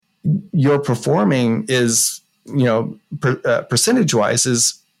your performing is, percentage wise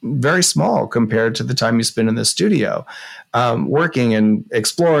is very small compared to the time you spend in the studio, working and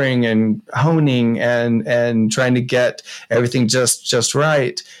exploring and honing and trying to get everything just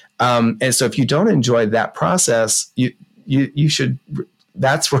right. And so if you don't enjoy that process, you should,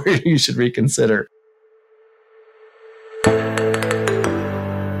 that's where you should reconsider.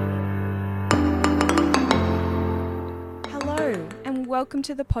 Welcome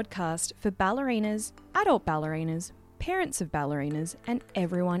to the podcast for ballerinas, adult ballerinas, parents of ballerinas, and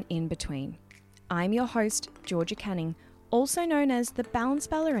everyone in between. I'm your host, Georgia Canning, also known as the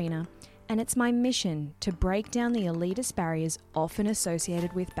Balanced Ballerina, and it's my mission to break down the elitist barriers often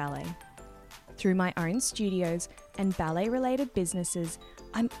associated with ballet. Through my own studios and ballet-related businesses,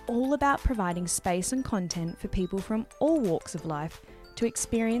 I'm all about providing space and content for people from all walks of life to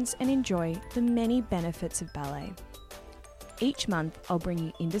experience and enjoy the many benefits of ballet. Each month, I'll bring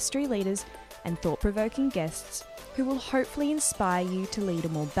you industry leaders and thought-provoking guests who will hopefully inspire you to lead a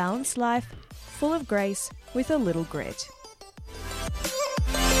more balanced life, full of grace, with a little grit.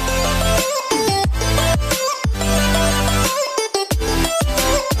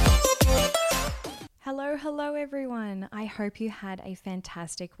 Hello everyone. I hope you had a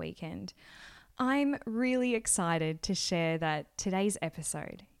fantastic weekend. I'm really excited to share that today's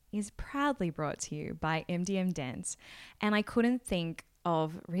episode is proudly brought to you by MDM Dance, and I couldn't think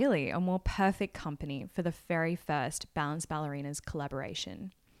of really a more perfect company for the very first Balanced Ballerinas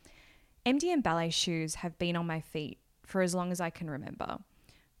collaboration. MDM ballet shoes have been on my feet for as long as I can remember,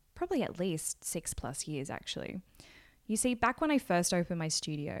 probably at least 6+ years actually. You see, back when I first opened my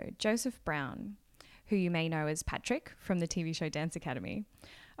studio, Joseph Brown, who you may know as Patrick from the TV show Dance Academy,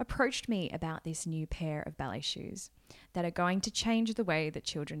 approached me about this new pair of ballet shoes that are going to change the way that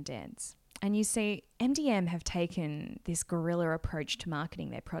children dance. And you see, MDM have taken this guerrilla approach to marketing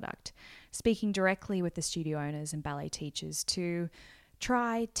their product, speaking directly with the studio owners and ballet teachers to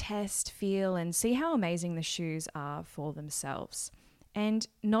try, test, feel, and see how amazing the shoes are for themselves. And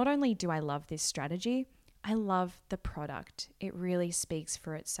not only do I love this strategy, I love the product. It really speaks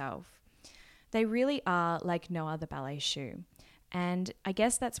for itself. They really are like no other ballet shoe. And I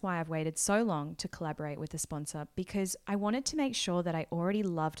guess that's why I've waited so long to collaborate with a sponsor, because I wanted to make sure that I already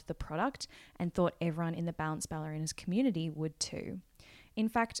loved the product and thought everyone in the Balanced Ballerinas community would too. In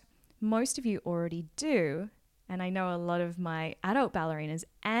fact, most of you already do, and I know a lot of my adult ballerinas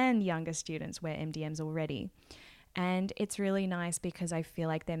and younger students wear MDMs already. And it's really nice because I feel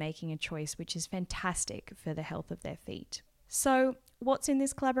like they're making a choice which is fantastic for the health of their feet. So what's in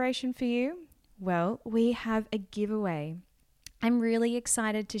this collaboration for you? Well, we have a giveaway. I'm really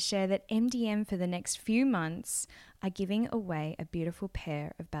excited to share that MDM for the next few months are giving away a beautiful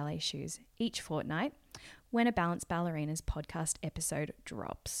pair of ballet shoes each fortnight when a Balanced Ballerinas podcast episode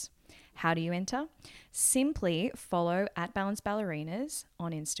drops. How do you enter? Simply follow at Balanced Ballerinas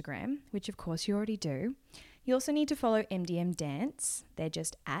on Instagram, which of course you already do. You also need to follow MDM Dance. They're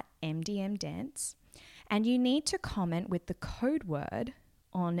just at MDM Dance. And you need to comment with the code word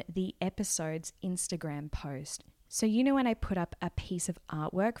on the episode's Instagram post. So you know when I put up a piece of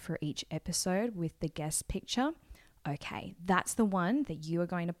artwork for each episode with the guest picture? Okay, that's the one that you are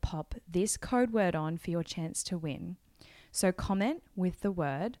going to pop this code word on for your chance to win. So comment with the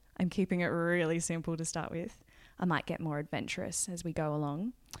word. I'm keeping it really simple to start with. I might get more adventurous as we go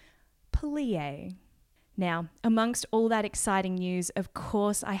along. Plie. Now, amongst all that exciting news, of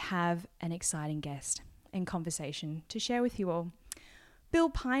course I have an exciting guest and conversation to share with you all. Bill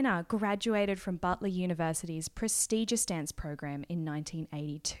Piner graduated from Butler University's prestigious dance program in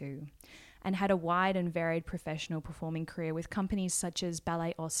 1982 and had a wide and varied professional performing career with companies such as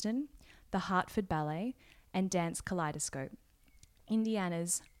Ballet Austin, the Hartford Ballet, and Dance Kaleidoscope,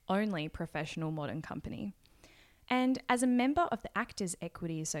 Indiana's only professional modern company. And as a member of the Actors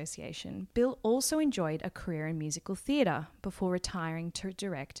Equity Association, Bill also enjoyed a career in musical theatre before retiring to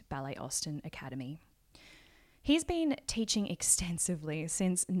direct Ballet Austin Academy. He's been teaching extensively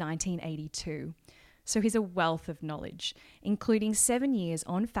since 1982, so he's a wealth of knowledge, including 7 years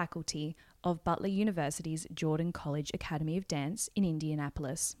on faculty of Butler University's Jordan College Academy of Dance in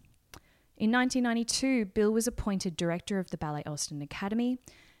Indianapolis. In 1992, Bill was appointed director of the Ballet Austin Academy,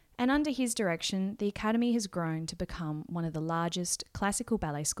 and under his direction, the Academy has grown to become one of the largest classical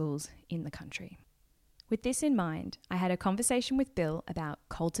ballet schools in the country. With this in mind, I had a conversation with Bill about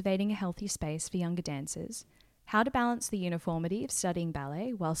cultivating a healthy space for younger dancers, how to balance the uniformity of studying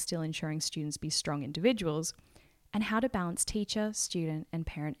ballet while still ensuring students be strong individuals, and how to balance teacher, student, and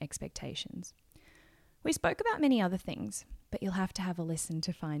parent expectations. We spoke about many other things, but you'll have to have a listen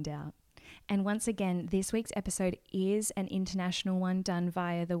to find out. And once again, this week's episode is an international one done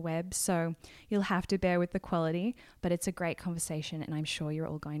via the web, so you'll have to bear with the quality, but it's a great conversation and I'm sure you're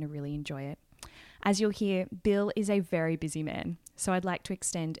all going to really enjoy it. As you'll hear, Bill is a very busy man, so I'd like to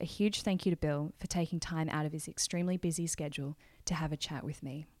extend a huge thank you to Bill for taking time out of his extremely busy schedule to have a chat with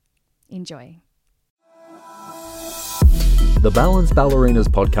me. Enjoy. The Balanced Ballerinas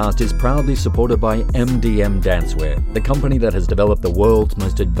podcast is proudly supported by MDM Dancewear, the company that has developed the world's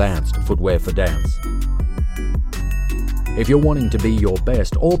most advanced footwear for dance. If you're wanting to be your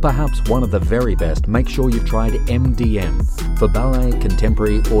best, or perhaps one of the very best, make sure you've tried MDM for ballet,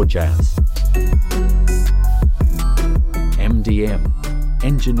 contemporary, or jazz. MDM,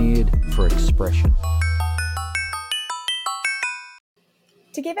 engineered for expression.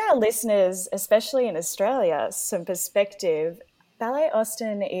 To give our listeners, especially in Australia, some perspective, Ballet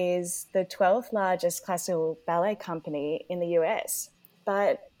Austin is the 12th largest classical ballet company in the US.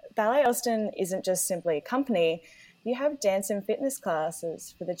 But Ballet Austin isn't just simply a company. You have dance and fitness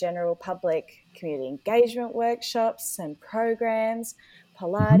classes for the general public, community engagement workshops and programs,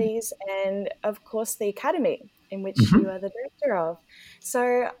 Pilates, and of course the academy in which you are the director of.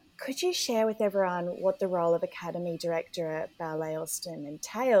 So could you share with everyone what the role of Academy Director at Ballet Austin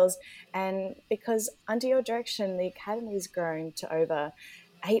entails? And because under your direction, the Academy has grown to over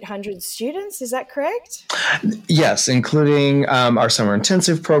 800 students, is that correct? Yes, including our summer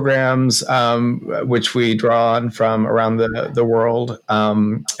intensive programs, which we draw on from around the world,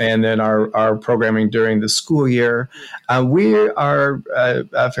 and then our programming during the school year. We are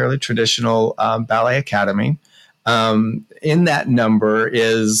a fairly traditional ballet academy. In that number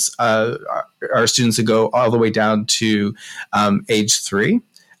is our students that go all the way down to age 3,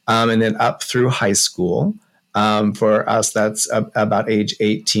 and then up through high school. For us, that's about age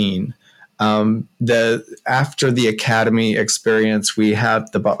 18. After the academy experience, we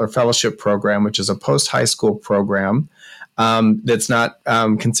have the Butler Fellowship Program, which is a post-high school program that's not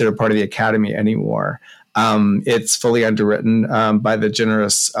considered part of the academy anymore. It's fully underwritten by the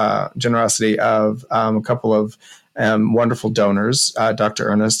generosity of a couple of wonderful donors, Dr.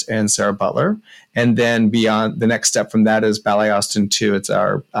 Ernest and Sarah Butler. And then beyond, the next step from that is Ballet Austin 2. It's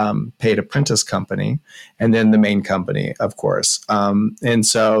our paid apprentice company, and then the main company, of course. And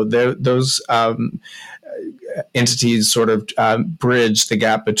so those entities sort of bridge the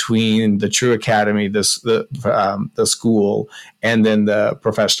gap between the true academy, the school, and then the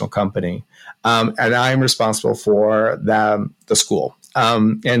professional company. And I'm responsible for the school.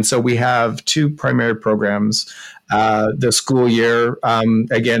 And so we have 2 primary programs. The school year,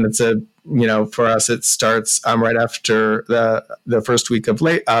 again, for us, it starts right after the first week of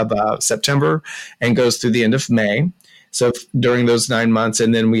September and goes through the end of May. So during those 9 months,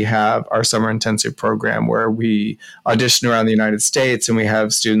 and then we have our summer intensive program where we audition around the United States, and we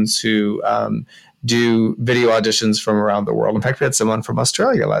have students who do video auditions from around the world. In fact, we had someone from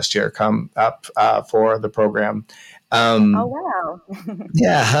Australia last year come up for the program. Oh, wow.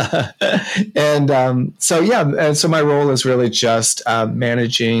 Yeah. And so my role is really just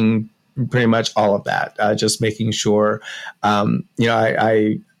managing pretty much all of that, just making sure,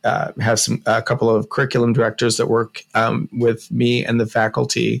 I have a couple of curriculum directors that work with me and the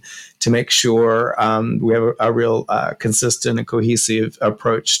faculty to make sure we have a real consistent and cohesive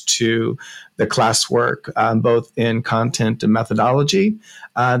approach to the classwork, both in content and methodology.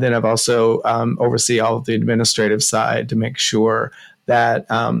 Then I've also oversee all of the administrative side to make sure that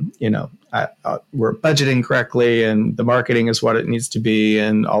we're budgeting correctly and the marketing is what it needs to be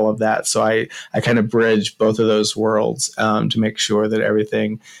and all of that. So I kind of bridge both of those worlds to make sure that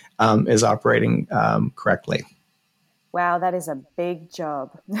everything is operating correctly. Wow, that is a big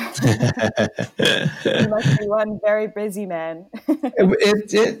job. You must be one very busy man.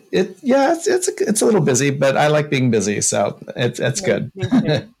 It's a little busy, but I like being busy, so it's good. Me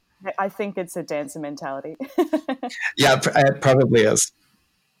too. I think it's a dancer mentality. Yeah, it probably is.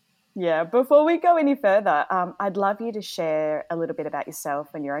 Yeah. Before we go any further, I'd love you to share a little bit about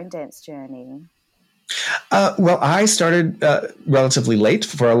yourself and your own dance journey. Well, I started relatively late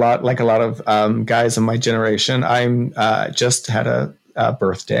for a lot of guys in my generation. I'm just had a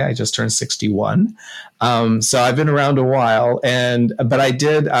birthday. I just turned 61. So I've been around a while, but I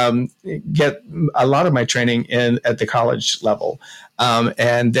did get a lot of my training at the college level.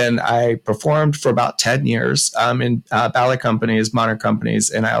 And then I performed for about 10 years in ballet companies, modern companies,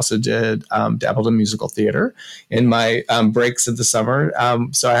 and I also dabbled in musical theater in my breaks of the summer.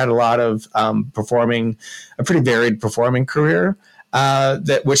 So I had a lot of a pretty varied performing career.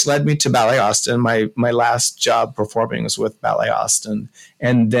 Which led me to Ballet Austin. My last job performing was with Ballet Austin,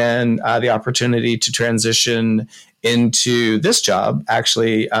 and then the opportunity to transition into this job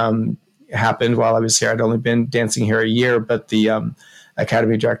actually happened while I was here. I'd only been dancing here a year, but the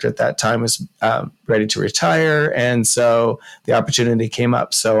academy director at that time was ready to retire, and so the opportunity came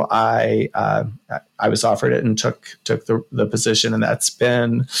up. So I was offered it and took the position, and that's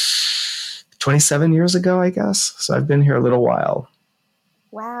been 27 years ago, I guess. So I've been here a little while.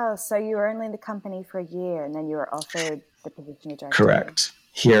 Wow. So you were only in the company for a year and then you were offered the position of director? Correct.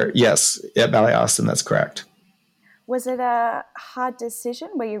 Here, yes, at Ballet Austin, that's correct. Was it a hard decision?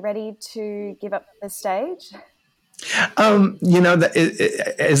 Were you ready to give up the stage?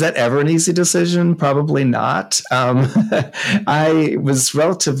 Is that ever an easy decision? Probably not. I was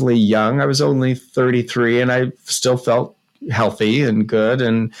relatively young. I was only 33, and I still felt healthy and good,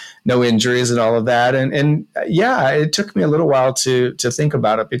 and no injuries and all of that. And yeah, it took me a little while to think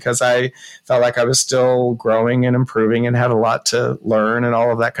about it, because I felt like I was still growing and improving and had a lot to learn and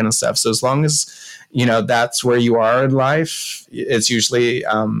all of that kind of stuff. So as long as, that's where you are in life, it's usually,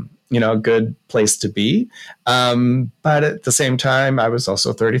 a good place to be. But at the same time, I was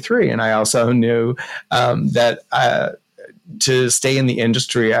also 33, and I also knew that to stay in the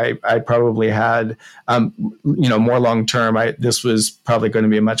industry, I probably had, more long term, this was probably going to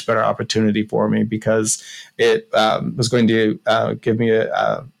be a much better opportunity for me, because it was going to give me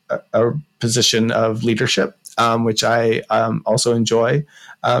a position of leadership, which I also enjoy.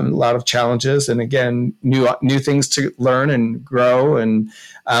 A lot of challenges, and again, new things to learn and grow, and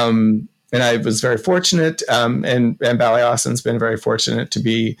I was very fortunate, and Ballet Austin's been very fortunate to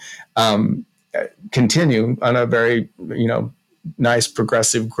be continue on a very nice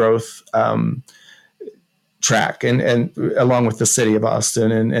progressive growth track, and along with the city of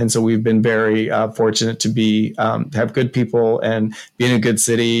Austin, and so we've been very fortunate to be have good people and be in a good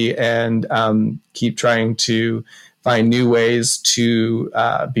city, and keep trying to find new ways to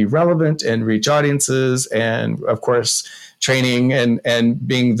be relevant and reach audiences, and of course training and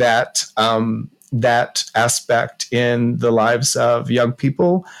being that aspect in the lives of young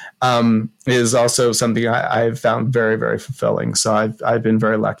people is also something I've found very, very fulfilling. So I've been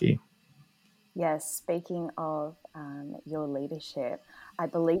very lucky. Yes, speaking of your leadership, I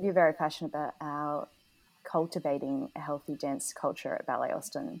believe you're very passionate about cultivating a healthy dance culture at Ballet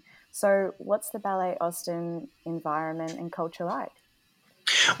Austin. So what's the Ballet Austin environment and culture like?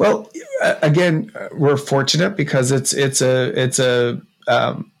 Well, again, we're fortunate because it's a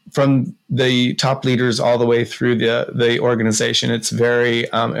from the top leaders all the way through the organization. It's very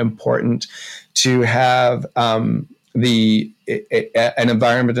important to have an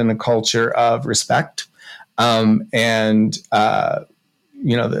environment and a culture of respect, and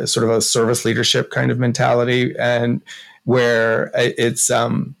the sort of a service leadership kind of mentality, and where it's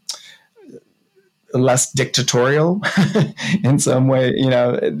less dictatorial in some way,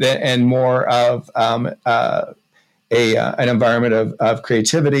 and more of an environment of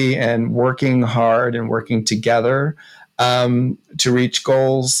creativity and working hard and working together to reach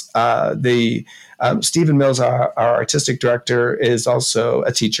goals. Stephen Mills, our artistic director, is also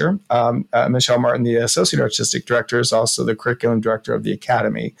a teacher. Michelle Martin, the associate artistic director, is also the curriculum director of the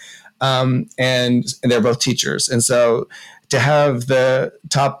academy. And they're both teachers. And so to have the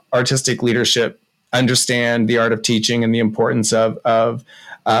top artistic leadership understand the art of teaching and the importance of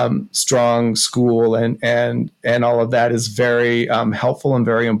strong school and all of that is very helpful and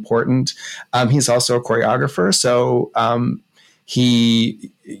very important. He's also a choreographer, so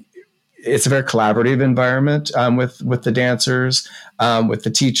it's a very collaborative environment with the dancers, with the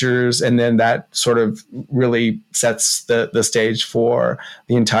teachers, and then that sort of really sets the stage for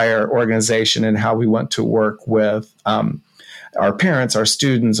the entire organization and how we want to work with our parents, our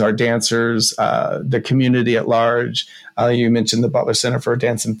students, our dancers, the community at large. You mentioned the Butler Center for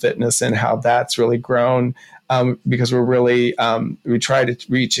Dance and Fitness and how that's really grown because we're really, we try to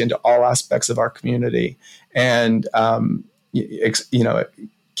reach into all aspects of our community and,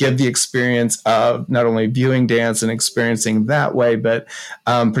 give the experience of not only viewing dance and experiencing that way, but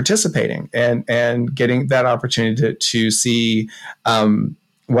participating and getting that opportunity to see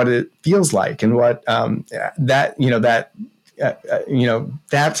what it feels like and what that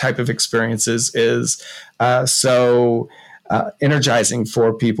type of experiences is so energizing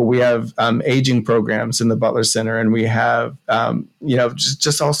for people. We have aging programs in the Butler Center, and we have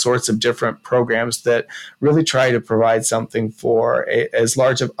just all sorts of different programs that really try to provide something for as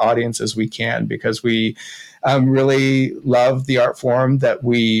large of audience as we can, because we really love the art form that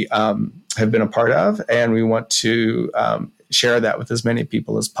we have been a part of, and we want to share that with as many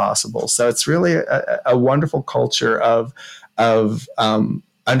people as possible. So it's really a wonderful culture of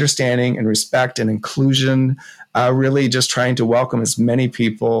understanding and respect and inclusion, really just trying to welcome as many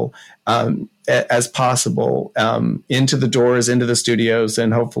people as possible into the doors, into the studios,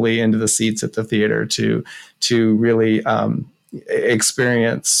 and hopefully into the seats at the theater to really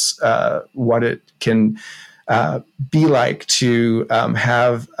experience what it can be like to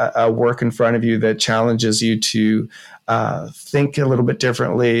have a work in front of you that challenges you to think a little bit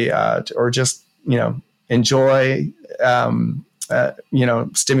differently, or just, enjoy,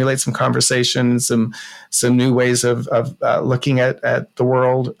 stimulate some conversation, some new ways of looking at the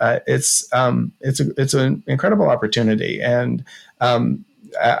world. It's an incredible opportunity, and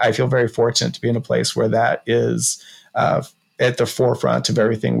I feel very fortunate to be in a place where that is at the forefront of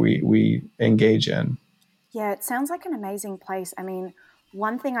everything we engage in. Yeah, it sounds like an amazing place. I mean,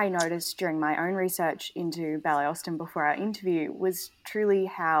 one thing I noticed during my own research into Ballet Austin before our interview was truly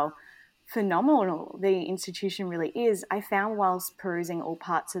how phenomenal the institution really is. I found whilst perusing all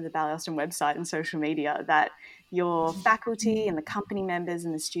parts of the Ballet Austin website and social media that your faculty and the company members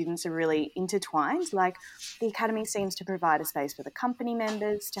and the students are really intertwined. Like, the academy seems to provide a space for the company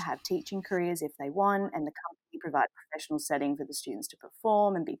members to have teaching careers if they want, and the company provide a professional setting for the students to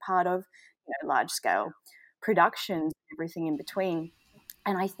perform and be part of, large scale productions, everything in between.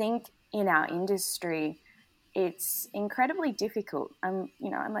 And I think in our industry, it's incredibly difficult,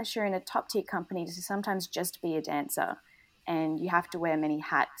 unless you're in a top tier company, to sometimes just be a dancer, and you have to wear many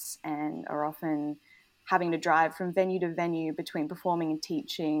hats and are often having to drive from venue to venue between performing and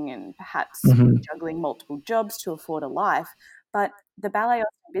teaching, and perhaps juggling multiple jobs to afford a life. But the Ballet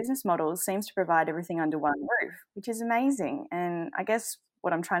Austin business model seems to provide everything under one roof, which is amazing. And I guess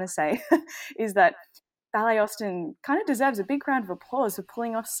what I'm trying to say is that Ballet Austin kind of deserves a big round of applause for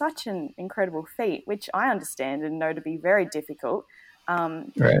pulling off such an incredible feat, which I understand and know to be very difficult. Right.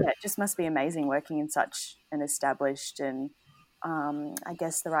 Yeah, it just must be amazing working in such an established and I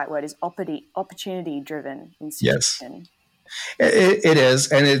guess the right word is opportunity-driven institution. Yes. It is,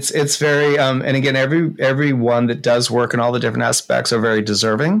 and it's very, and again, everyone that does work in all the different aspects are very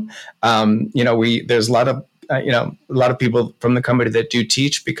deserving. There's a lot of people from the company that do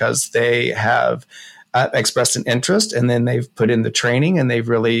teach because they have expressed an interest, and then they've put in the training, and they've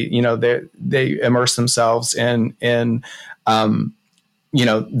really, they immerse themselves in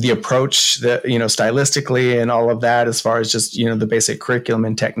the approach that, stylistically and all of that, as far as just, the basic curriculum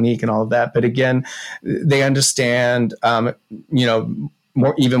and technique and all of that. But again, they understand,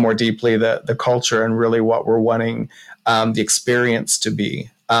 even more deeply the culture and really what we're wanting the experience to be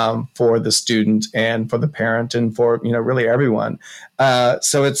for the student and for the parent and for, really everyone.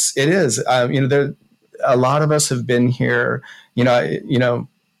 So it is, there, a lot of us have been here,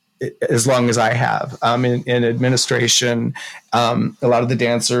 as long as I have, in administration. A lot of the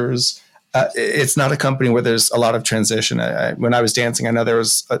dancers, it's not a company where there's a lot of transition. When I was dancing, I know there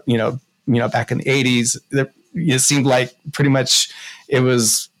was, back in the 80s, it seemed like pretty much it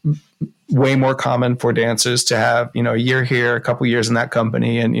was way more common for dancers to have, a year here, a couple years in that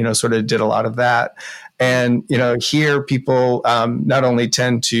company, and, sort of did a lot of that. And, here people not only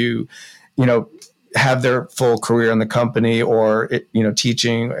tend to, have their full career in the company or,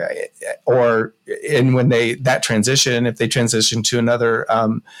 teaching, or when that transition, if they transition to another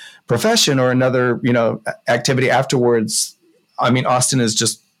profession or another, activity afterwards. I mean, Austin is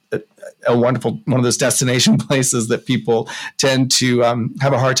just a wonderful, one of those destination places that people tend to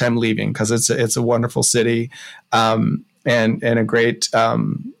have a hard time leaving, because it's a wonderful city, and a great,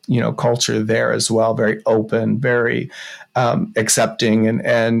 culture there as well. Very open, very accepting,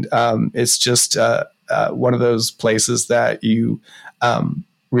 and it's just one of those places that you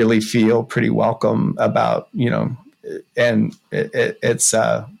really feel pretty welcome about, and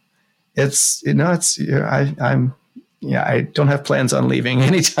I don't have plans on leaving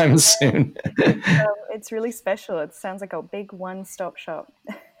anytime soon. It's really special. It sounds like a big one-stop shop.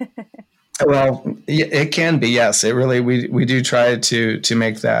 Well, it can be, yes. It really, we do try to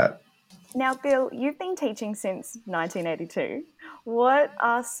make that. Now, Bill, you've been teaching since 1982. What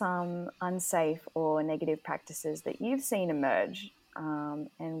are some unsafe or negative practices that you've seen emerge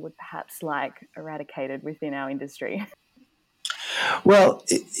and would perhaps like eradicated within our industry? Well,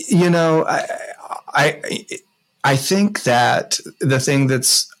 I think that the thing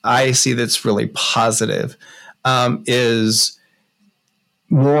I see that's really positive is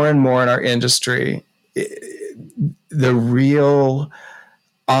more and more in our industry, the real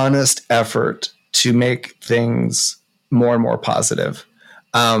honest effort to make things more and more positive.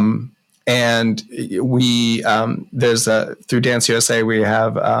 And we, through Dance USA, we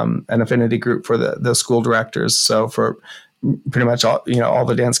have an affinity group for the school directors. So for pretty much all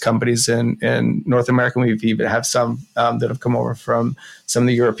the dance companies in North America. We've even have some that have come over from some of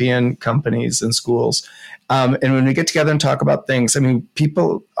the European companies and schools. And when we get together and talk about things, I mean,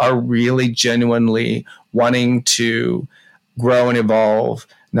 people are really genuinely wanting to grow and evolve,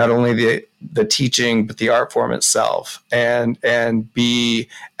 not only the teaching, but the art form itself, and be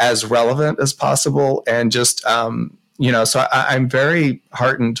as relevant as possible. And just, so I'm very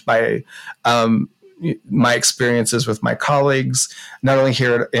heartened by my experiences with my colleagues, not only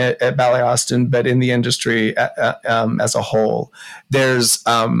here at Ballet Austin, but in the industry as a whole. There's,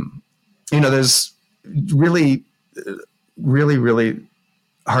 there's really, really, really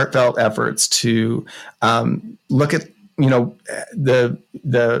heartfelt efforts to look at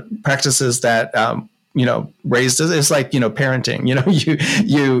the practices that raised us. It's like parenting.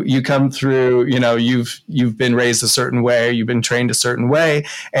 You come through. You've been raised a certain way. You've been trained a certain way,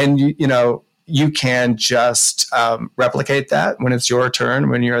 and you can just replicate that when it's your turn,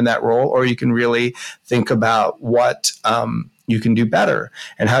 when you're in that role, or you can really think about what you can do better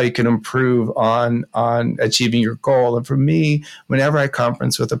and how you can improve on achieving your goal. And for me, whenever I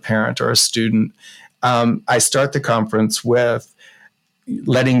conference with a parent or a student, I start the conference with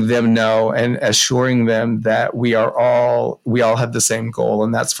letting them know and assuring them that we all have the same goal,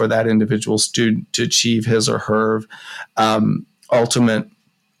 and that's for that individual student to achieve his or her ultimate,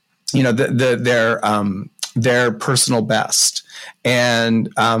 their personal best. And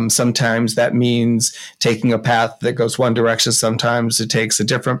sometimes that means taking a path that goes one direction. Sometimes it takes a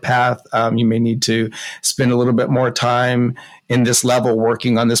different path. You may need to spend a little bit more time in this level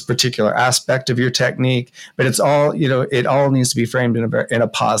working on this particular aspect of your technique. But it's all, it all needs to be framed in a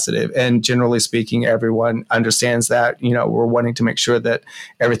positive. And generally speaking, everyone understands that, we're wanting to make sure that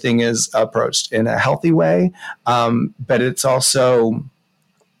everything is approached in a healthy way. But it's also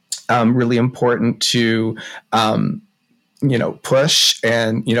really important to, push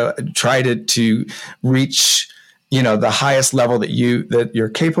and, try to reach, the highest level that you're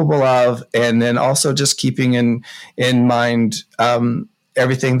capable of. And then also just keeping in mind,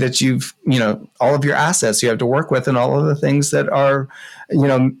 everything that you've, all of your assets you have to work with and all of the things that are,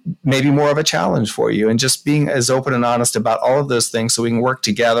 maybe more of a challenge for you, and just being as open and honest about all of those things so we can work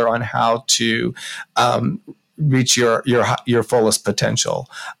together on how to, reach your fullest potential.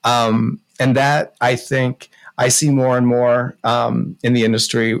 And that, I think, I see more and more in the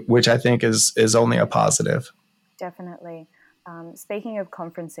industry, which I think is only a positive. Definitely. Speaking of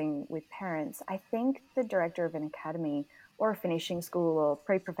conferencing with parents, I think the director of an academy or a finishing school or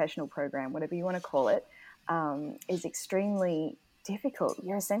pre-professional program, whatever you want to call it, is extremely difficult.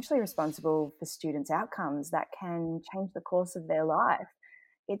 You're essentially responsible for students' outcomes that can change the course of their life.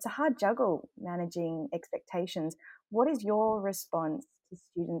 It's a hard juggle managing expectations. What is your response to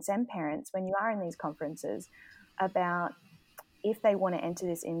students and parents when you are in these conferences about if they want to enter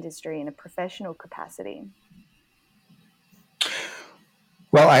this industry in a professional capacity?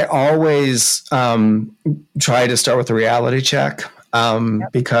 Well, I always try to start with a reality check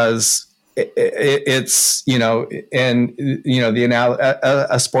because it's, a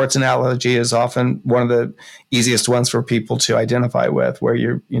sports analogy is often one of the easiest ones for people to identify with,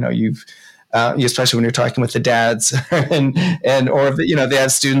 where especially when you're talking with the dads or they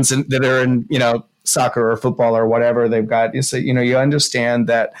have students that are in, soccer or football or whatever they've got. So, you understand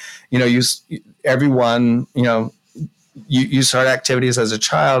that, everyone, you start activities as a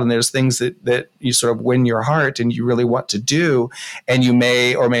child, and there's things that you sort of win your heart and you really want to do, and you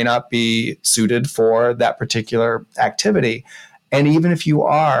may or may not be suited for that particular activity. And even if you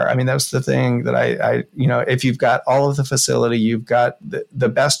are, I mean, that's the thing that I if you've got all of the facility, you've got the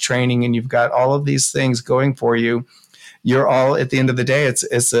best training, and you've got all of these things going for you, you're all, at the end of the day,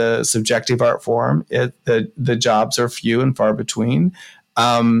 it's a subjective art form. The jobs are few and far between.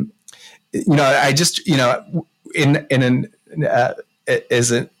 I just,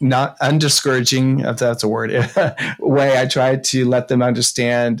 is it not undiscouraging, if that's a word, way, I try to let them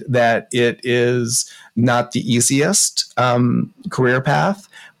understand that it is not the easiest career path,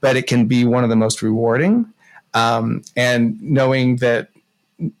 but it can be one of the most rewarding. And knowing that,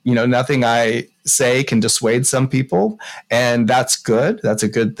 nothing I say can dissuade some people, and that's good. That's a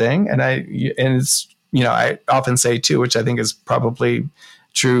good thing. And it's, I often say too, which I think is probably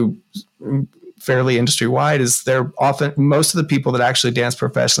true fairly industry wide, is most of the people that actually dance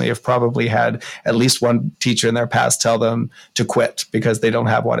professionally have probably had at least one teacher in their past tell them to quit because they don't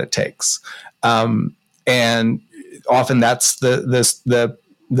have what it takes. And often that's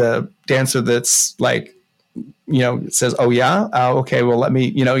the dancer that's like, says, oh yeah, okay, well, let me,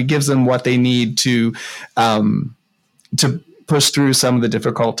 it gives them what they need to push through some of the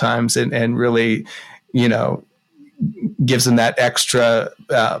difficult times and really, gives them that extra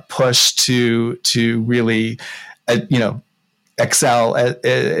push to really, excel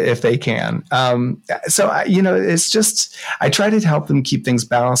if they can. It's just, I try to help them keep things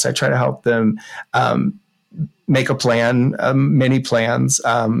balanced. I try to help them make a plan, many plans,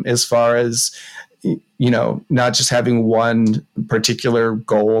 as far as, not just having one particular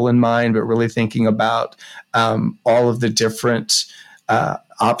goal in mind, but really thinking about all of the different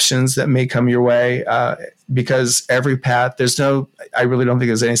options that may come your way, because every path, I really don't think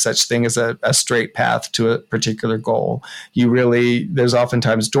there's any such thing as a straight path to a particular goal. There's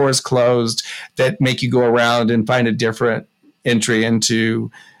oftentimes doors closed that make you go around and find a different entry into,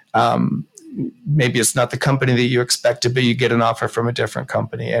 maybe it's not the company that you expected, but you get an offer from a different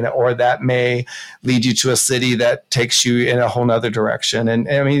company, or that may lead you to a city that takes you in a whole nother direction. And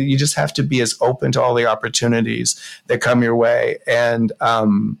I mean, you just have to be as open to all the opportunities that come your way, and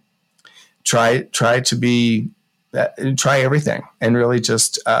try everything, and really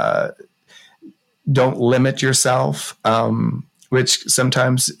just don't limit yourself, which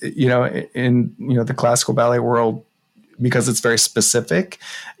sometimes, in the classical ballet world, because it's very specific,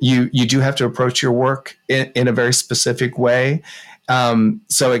 you do have to approach your work in a very specific way.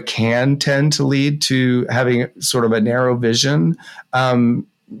 So it can tend to lead to having sort of a narrow vision, as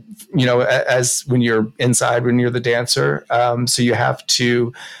when you're inside, when you're the dancer. So you have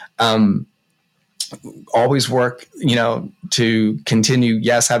to always work, to continue,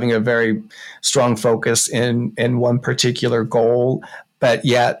 yes, having a very strong focus in one particular goal, but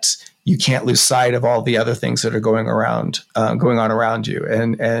yet you can't lose sight of all the other things that are going on around you,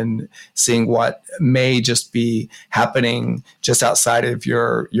 and seeing what may just be happening just outside of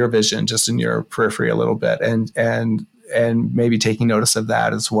your vision, just in your periphery a little bit, and maybe taking notice of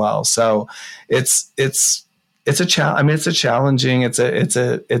that as well. So it's a challenge. I mean, it's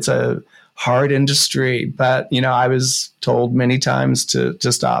a hard industry, but I was told many times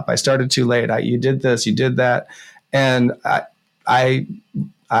to stop. I started too late. You did this, you did that, and I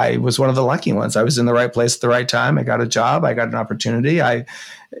was one of the lucky ones. I was in the right place at the right time. I got a job. I got an opportunity. And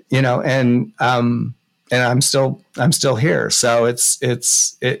I'm still here. So that's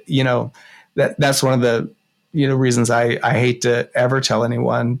one of the, reasons I hate to ever tell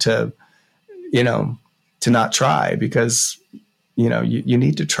anyone to not try, because, you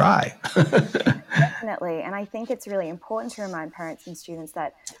need to try. Definitely. And I think it's really important to remind parents and students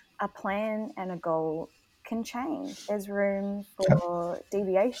that a plan and a goal can change. There's room for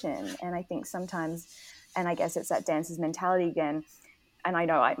deviation. And I think sometimes, and I guess it's that dancer's mentality again, and I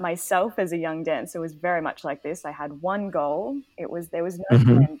know I myself as a young dancer was very much like this. I had one goal. There was no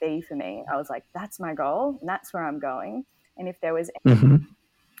plan B for me. I was like, that's my goal, and that's where I'm going. And if there was any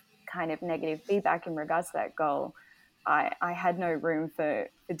kind of negative feedback in regards to that goal, I had no room for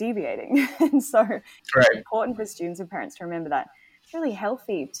deviating. And so it's important for students and parents to remember that. It's really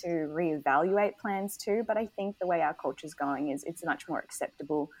healthy to reevaluate plans too, but I think the way our culture is going is it's much more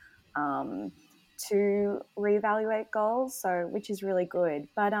acceptable to reevaluate goals, which is really good.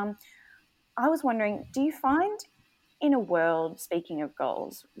 But I was wondering, do you find in a world, speaking of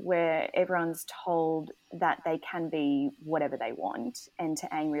goals, where everyone's told that they can be whatever they want and to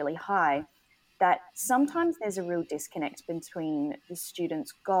aim really high, that sometimes there's a real disconnect between the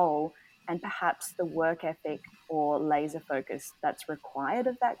student's goal and perhaps the work ethic or laser focus that's required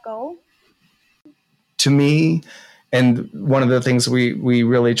of that goal? To me, and one of the things we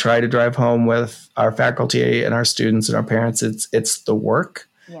really try to drive home with our faculty and our students and our parents, it's the work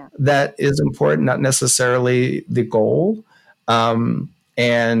that is important, not necessarily the goal.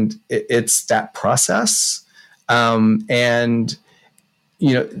 And it's that process. And,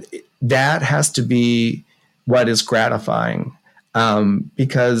 that has to be what is gratifying.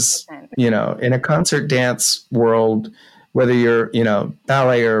 Because, in a concert dance world, whether you're,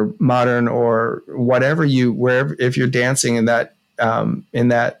 ballet or modern or whatever wherever, if you're dancing in that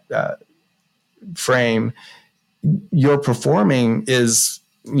frame, your performing is,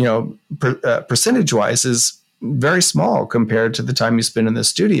 percentage wise is very small compared to the time you spend in the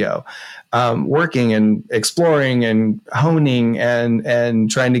studio, working and exploring and honing and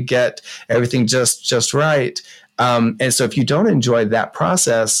trying to get everything just right. And so if you don't enjoy that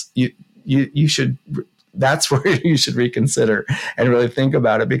process, you should, that's where you should reconsider and really think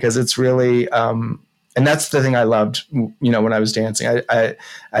about it, because it's really, and that's the thing I loved, when I was dancing.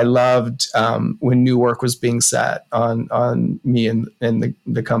 I loved when new work was being set on me and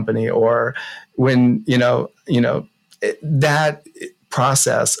the company, or when, that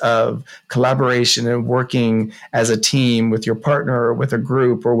process of collaboration and working as a team with your partner or with a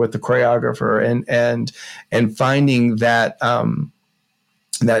group or with the choreographer, and finding that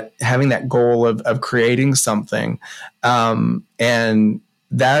that having that goal of creating something. And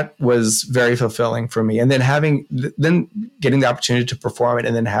that was very fulfilling for me. And then getting the opportunity to perform it,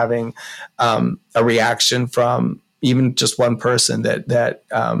 and then having a reaction from even just one person that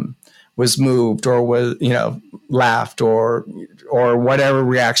was moved, or was, laughed, or whatever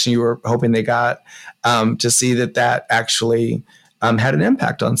reaction you were hoping they got, to see that actually had an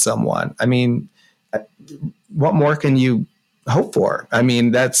impact on someone. I mean, what more can you hope for? I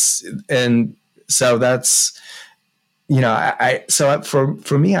mean, for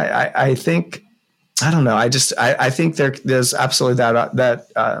me, I think, I don't know. I think there's absolutely that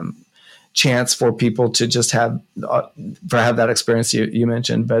chance for people to just have that experience you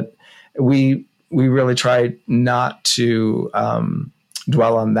mentioned, but we really try not to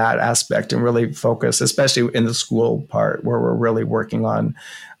dwell on that aspect, and really focus, especially in the school part, where we're really working on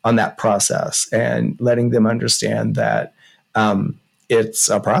that process and letting them understand that it's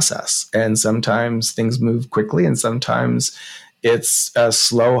a process, and sometimes things move quickly, and sometimes it's a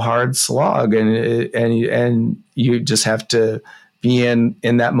slow, hard slog, and you just have to be in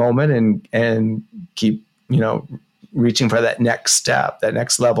that moment and keep, reaching for that next step, that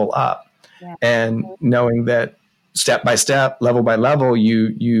next level up. Yeah. And knowing that step by step, level by level,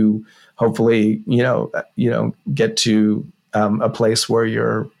 you hopefully, get to a place where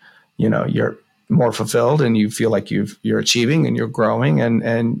you're more fulfilled, and you feel like you're achieving, and you're growing,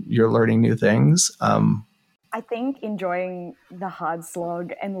 and you're learning new things. I think enjoying the hard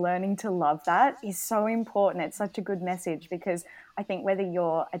slog and learning to love that is so important. It's such a good message, because I think whether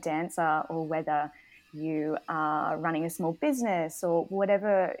you're a dancer or whether you are running a small business or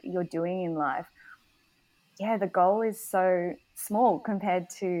whatever you're doing in life, the goal is so small compared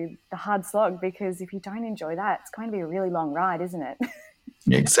to the hard slog, because if you don't enjoy that, it's going to be a really long ride, isn't it?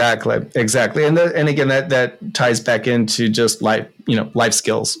 Exactly. And again, that ties back into just life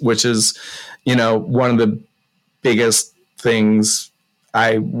skills, which is, one of the biggest things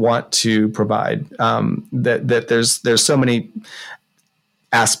I want to provide. That there's so many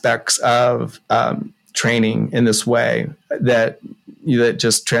aspects of training in this way that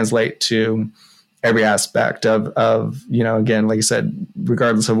just translate to every aspect of, again, like I said,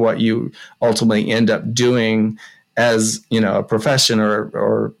 regardless of what you ultimately end up doing as, a profession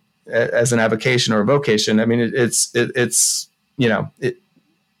or as an avocation or a vocation. I mean,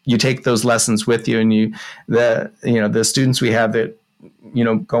 you take those lessons with you, and the students we have that,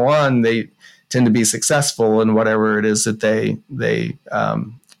 go on, they tend to be successful in whatever it is that they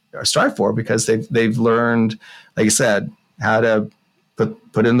strive for, because they've learned, like I said, how to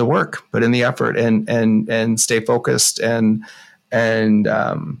put in the work, put in the effort, and stay focused, and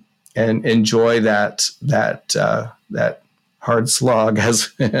enjoy that hard slog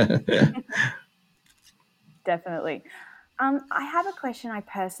as Definitely. I have a question I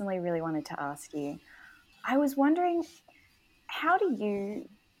personally really wanted to ask you. I was wondering, how do you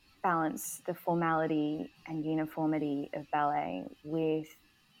balance the formality and uniformity of ballet with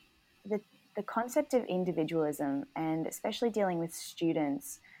the concept of individualism, and especially dealing with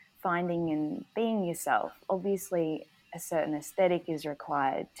students finding and being yourself? Obviously, a certain aesthetic is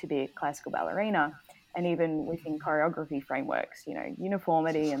required to be a classical ballerina, and even within choreography frameworks,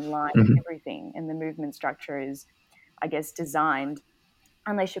 uniformity and line, everything, and the movement structure is, I guess, designed,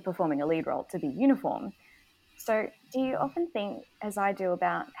 unless you're performing a lead role, to be uniform. So do you often think, as I do,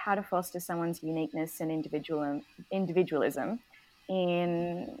 about how to foster someone's uniqueness and individualism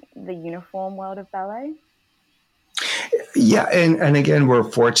in the uniform world of ballet? Yeah, and again, we're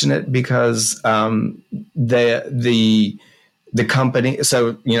fortunate because the company.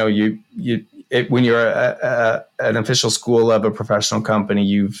 So when you're an official school of a professional company,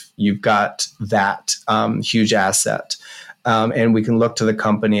 you've got that huge asset, and we can look to the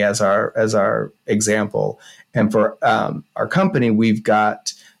company as our example. And for our company, we've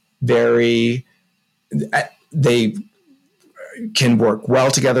got they can work well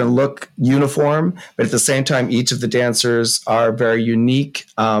together and look uniform, but at the same time, each of the dancers are very unique.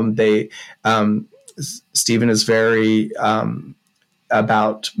 Stephen is very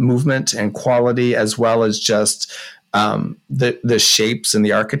about movement and quality, as well as just the shapes and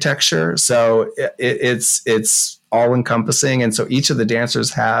the architecture. So it's all encompassing. And so each of the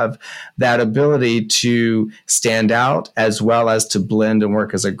dancers have that ability to stand out, as well as to blend and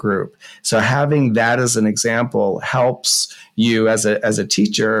work as a group. So having that as an example helps you as a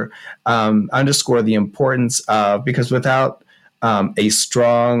teacher underscore the importance of, because without a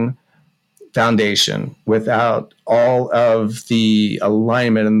strong foundation, without all of the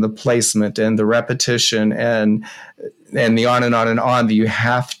alignment and the placement and the repetition and the on and on and on that you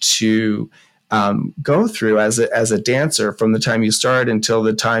have to go through as a dancer from the time you start until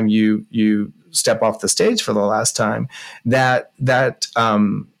the time you step off the stage for the last time, that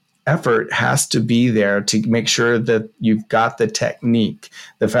effort has to be there to make sure that you've got the technique,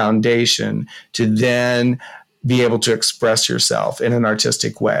 the foundation, to then be able to express yourself in an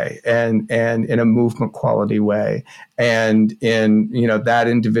artistic way and in a movement quality way. And in, that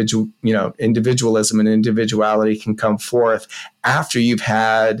individualism and individuality can come forth after you've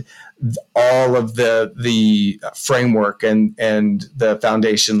had all of the framework and the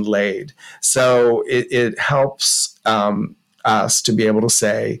foundation laid. So it helps us to be able to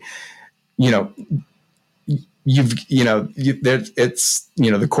say, it's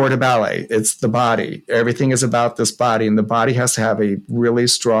the corps de ballet, it's the body, everything is about this body, and the body has to have a really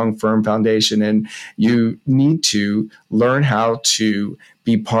strong, firm foundation, and you need to learn how to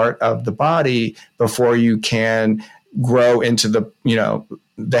be part of the body before you can grow into the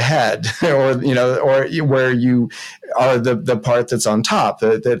head, or where you are the part that's on top,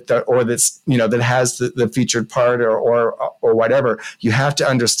 or that's that has the featured part, or whatever. You have to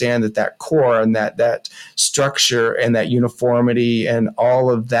understand that core and that structure and that uniformity and all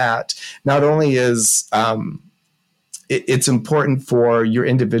of that not only is it's important for your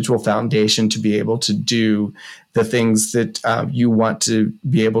individual foundation to be able to do the things that you want to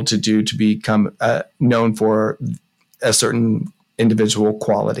be able to do to become known for a certain individual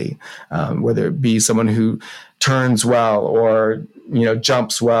quality, whether it be someone who turns well, or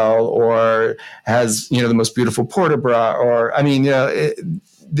jumps well, or has the most beautiful port de bras, or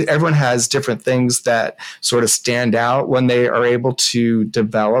everyone has different things that sort of stand out when they are able to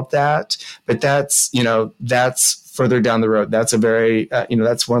develop that. But that's further down the road. That's a very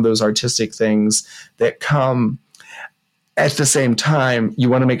that's one of those artistic things that come at the same time. You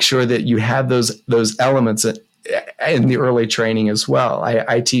want to make sure that you have those elements in the early training as well.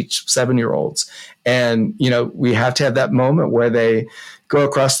 I teach 7-year-olds, and we have to have that moment where they go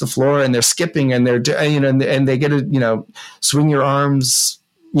across the floor and they're skipping and they're and they get to swing your arms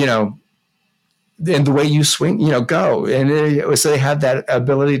and the way you swing, go. And so they have that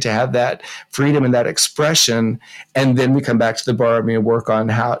ability to have that freedom and that expression. And then we come back to the bar and work on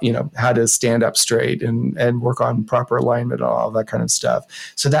how to stand up straight and work on proper alignment and all that kind of stuff.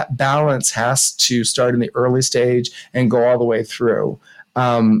 So that balance has to start in the early stage and go all the way through.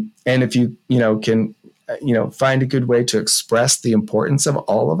 And if you, can, find a good way to express the importance of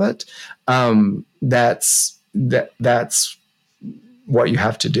all of it, that's what you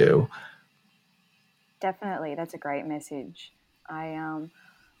have to do. Definitely. That's a great message. I'm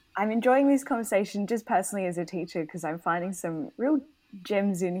enjoying this conversation just personally as a teacher, because I'm finding some real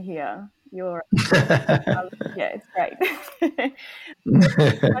gems in here. Yeah, it's great.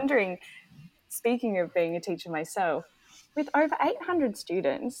 I'm wondering, speaking of being a teacher myself, with over 800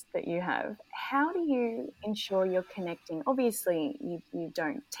 students that you have, how do you ensure you're connecting? Obviously, you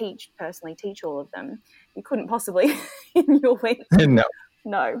don't personally teach all of them. You couldn't possibly in your week.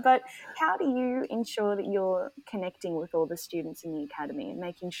 No, but how do you ensure that you're connecting with all the students in the academy and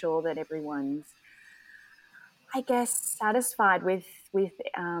making sure that everyone's, I guess, satisfied with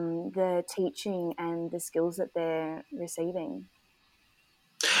the teaching and the skills that they're receiving?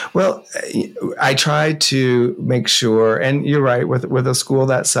 Well, I try to make sure, and you're right, with a school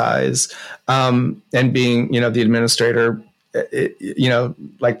that size, and being, the administrator,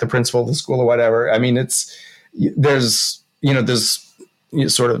 like the principal of the school or whatever. There's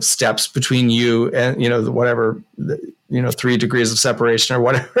sort of steps between you and, whatever, 3 degrees of separation or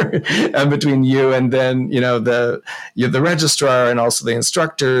whatever between you and then, the registrar and also the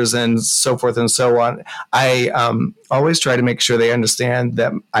instructors and so forth and so on. I always try to make sure they understand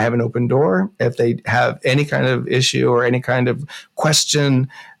that I have an open door. If they have any kind of issue or any kind of question,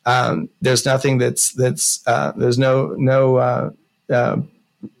 there's nothing there's no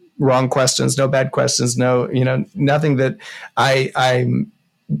wrong questions, no bad questions, nothing that I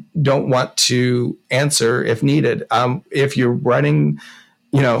don't want to answer if needed. If you're running,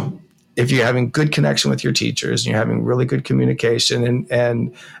 if you're having good connection with your teachers and you're having really good communication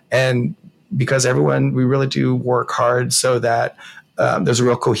and because we really do work hard so that there's a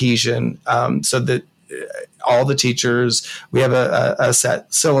real cohesion, so that all the teachers, we have a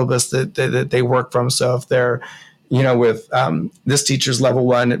set syllabus that they work from. So if they're with this teacher's level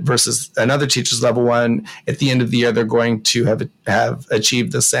 1 versus another teacher's level 1, at the end of the year, they're going to have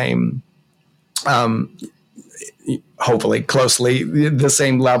achieved the same, hopefully closely, the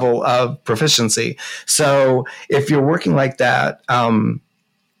same level of proficiency. So if you're working like that,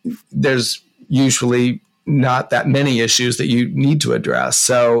 there's usually not that many issues that you need to address.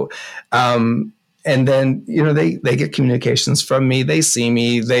 So and then, they get communications from me. They see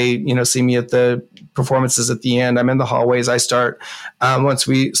me. They, see me at the performances at the end. I'm in the hallways. I start, once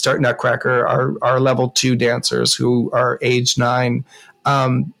we start Nutcracker, our level 2 dancers who are age 9,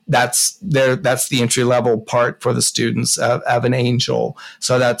 that's the entry level part for the students of an angel.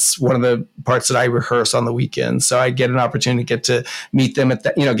 So that's one of the parts that I rehearse on the weekends. So I get an opportunity to get to meet them at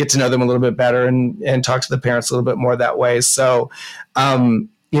get to know them a little bit better and talk to the parents a little bit more that way. So, so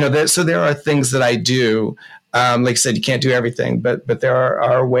there are things that I do. Like I said, you can't do everything, but there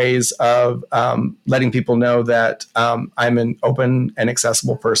are ways of letting people know that I'm an open and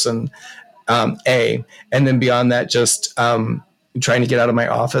accessible person. And then beyond that, just trying to get out of my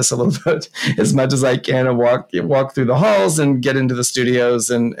office a little bit as much as I can and walk through the halls and get into the studios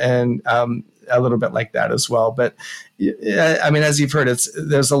and a little bit like that as well. But I mean, as you've heard,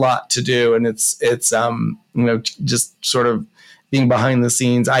 there's a lot to do, and it's just sort of being behind the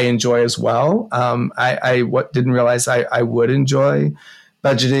scenes. I enjoy as well. I didn't realize I would enjoy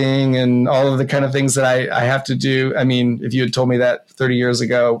budgeting and all of the kind of things that I have to do. I mean, if you had told me that 30 years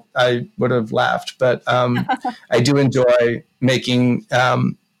ago, I would have laughed. But I do enjoy making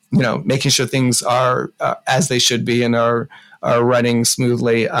sure things are as they should be and are running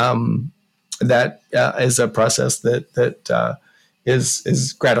smoothly. That is a process that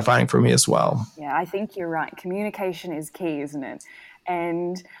is gratifying for me as well. Yeah, I think you're right. Communication is key, isn't it?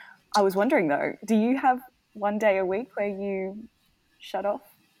 And I was wondering though, do you have one day a week where you shut off?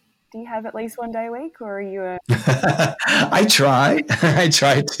 Do you have at least one day a week, or are you I try to. I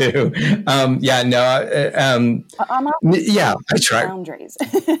try. Boundaries.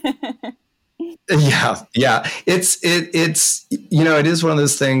 Yeah. It's it is one of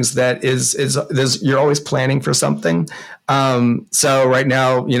those things that is you're always planning for something. So right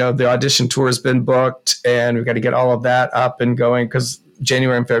now, the audition tour has been booked, and we've got to get all of that up and going, because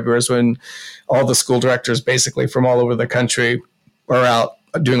January and February is when all the school directors basically from all over the country are out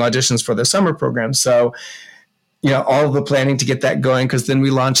doing auditions for their summer programs. So, all of the planning to get that going, because then we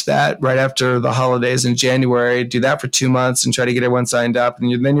launch that right after the holidays in January, do that for 2 months and try to get everyone signed up.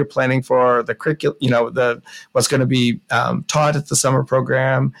 And then you're planning for the curriculum, what's going to be taught at the summer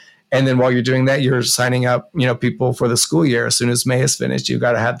program. And then while you're doing that, you're signing up, people for the school year. As soon as May is finished, you've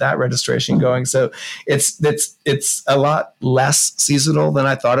got to have that registration going. So it's a lot less seasonal than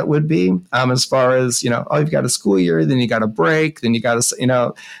I thought it would be. As far as, you've got a school year, then you got a break, then you got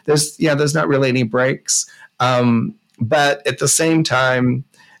to, there's not really any breaks. But at the same time,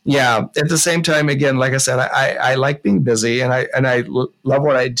 again, like I said, I like being busy, and I love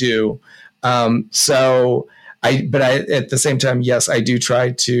what I do. But at the same time, yes, I do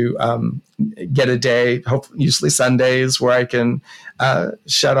try to get a day, usually Sundays, where I can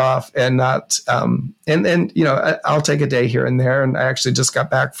shut off and not. And I'll take a day here and there. And I actually just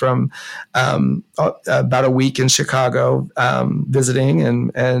got back from about a week in Chicago visiting,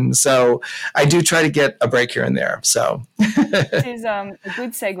 and so I do try to get a break here and there. So this is a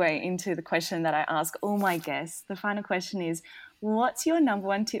good segue into the question that I ask all my guests. The final question is, what's your number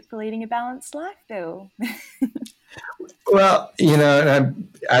one tip for leading a balanced life, Bill? Well,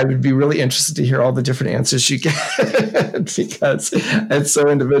 I would be really interested to hear all the different answers you get because it's so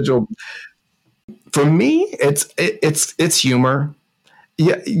individual. For me, it's humor.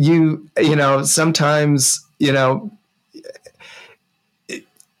 Yeah, sometimes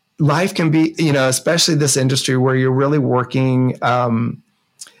life can be, especially this industry where you're really working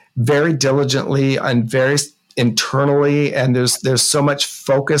very diligently and very internally, and there's so much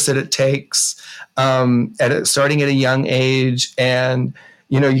focus that it takes starting at a young age, and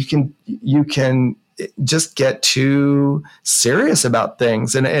you can just get too serious about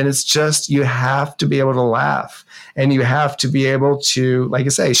things, and it's just, you have to be able to laugh, and you have to be able to, like I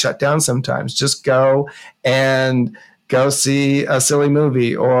say, shut down sometimes. Just go see a silly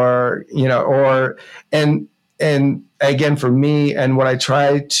movie, and again, for me, and what I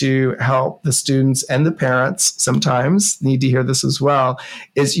try to help the students and the parents sometimes need to hear this as well,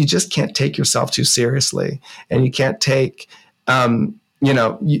 is you just can't take yourself too seriously, and you can't take, you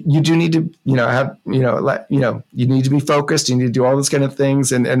do need to, you need to be focused. You need to do all those kind of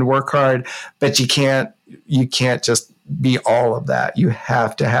things and work hard, but you can't just be all of that. You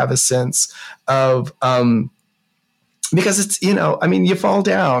have to have a sense of, because it's, you fall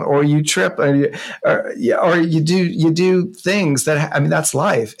down or you trip or you do things that, that's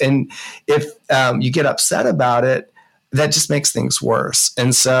life. And if you get upset about it, that just makes things worse.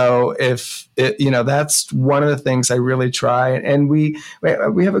 And so that's one of the things I really try. And we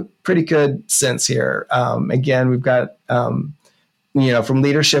have a pretty good sense here. Again, we've got, from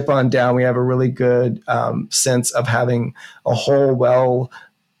leadership on down, we have a really good sense of having a whole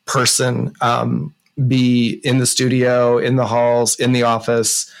person, be in the studio, in the halls, in the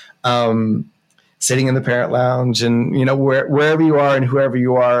office, sitting in the parent lounge, and wherever you are and whoever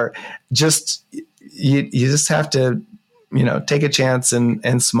you are, just you just have to take a chance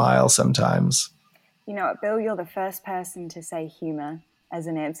and smile sometimes. You know what, Bill? You're the first person to say humor as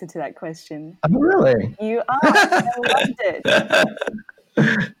an answer to that question. Oh, really? You are. I loved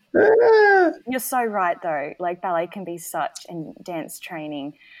it. You're so right, though. Like, ballet can be such, and dance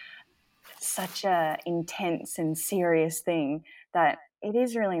training, such a intense and serious thing that it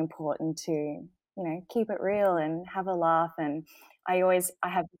is really important to, keep it real and have a laugh. And I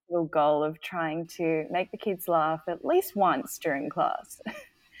have this little goal of trying to make the kids laugh at least once during class,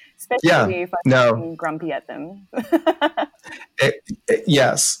 especially if I'm grumpy at them.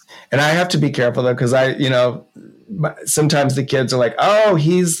 Yes. And I have to be careful though, because sometimes the kids are like, oh,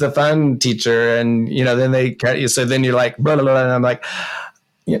 he's the fun teacher. And, then so then you're like, blah, blah, blah. And I'm like,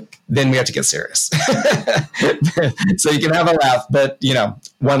 then we have to get serious. So you can have a laugh, but,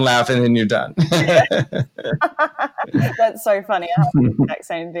 one laugh and then you're done. That's so funny. I have the exact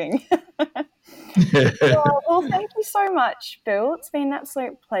same thing. Well, thank you so much, Bill. It's been an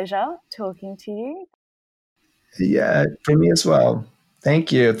absolute pleasure talking to you. Yeah, for me as well.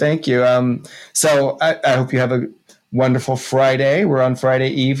 Thank you. So I hope you have a wonderful Friday. We're on Friday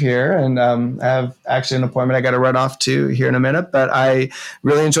Eve here, and I have actually an appointment I got to run off to here in a minute. But I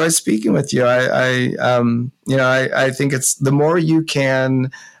really enjoyed speaking with you. I think it's the more you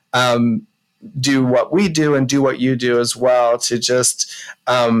can do what we do and do what you do as well, to just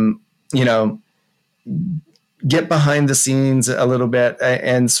get behind the scenes a little bit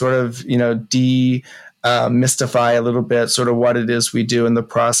and sort of mystify a little bit sort of what it is we do in the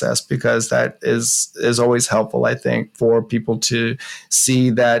process, because that is always helpful, I think, for people to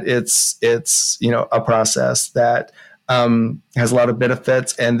see that it's a process that has a lot of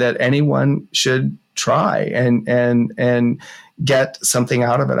benefits, and that anyone should try and get something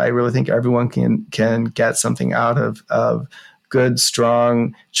out of it. I really think everyone can get something out of good,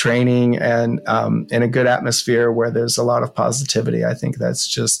 strong training and in a good atmosphere where there's a lot of positivity. I think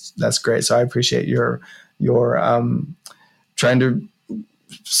that's great. So I appreciate your trying to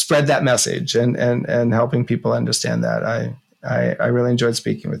spread that message and helping people understand that. I really enjoyed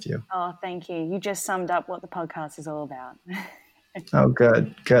speaking with you. Oh, thank you. You just summed up what the podcast is all about. Oh,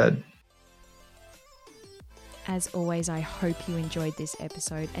 good. As always, I hope you enjoyed this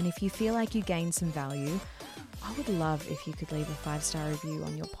episode, and if you feel like you gained some value, I would love if you could leave a 5-star review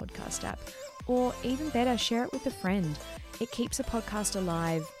on your podcast app, or even better, share it with a friend. It keeps the podcast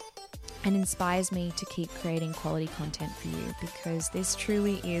alive and inspires me to keep creating quality content for you, because this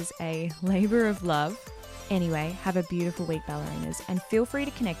truly is a labor of love. Anyway, have a beautiful week, ballerinas, and feel free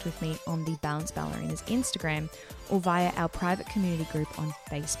to connect with me on the Balanced Ballerinas Instagram or via our private community group on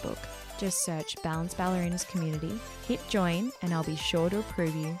Facebook. Just search Balanced Ballerinas Community, hit join, and I'll be sure to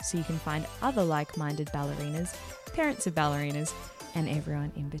approve you so you can find other like-minded ballerinas, parents of ballerinas, and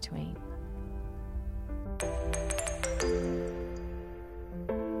everyone in between.